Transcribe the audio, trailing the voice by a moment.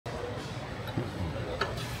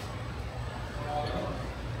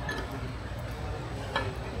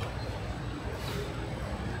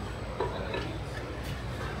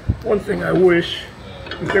One thing I wish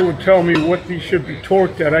if they would tell me what these should be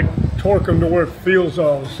torqued at. I torque them to where it feels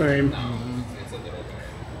all the same.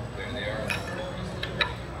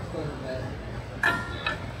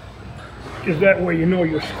 Because that way you know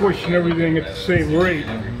you're squishing everything at the same rate.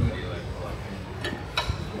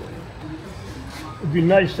 It'd be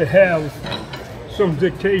nice to have some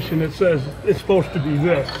dictation that says it's supposed to be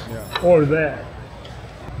this or that.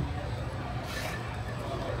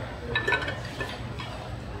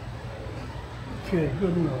 Okay,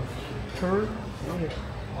 good enough. Turn.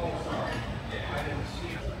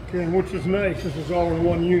 Okay, and which is nice, this is all in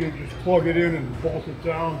one unit. Just plug it in and bolt it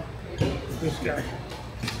down. This guy,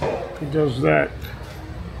 he does that.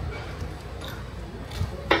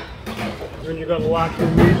 Then you gotta lock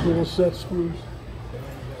in these little set screws.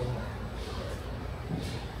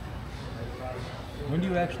 When do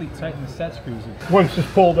you actually tighten the set screws? Once it's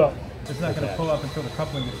pulled up. It's not going to pull up until the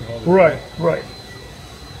coupling gets involved. Right, right.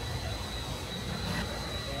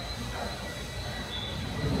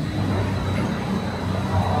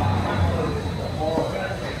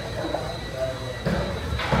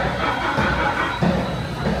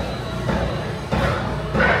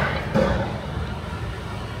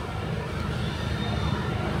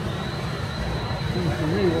 Seems to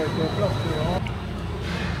me like that's up there.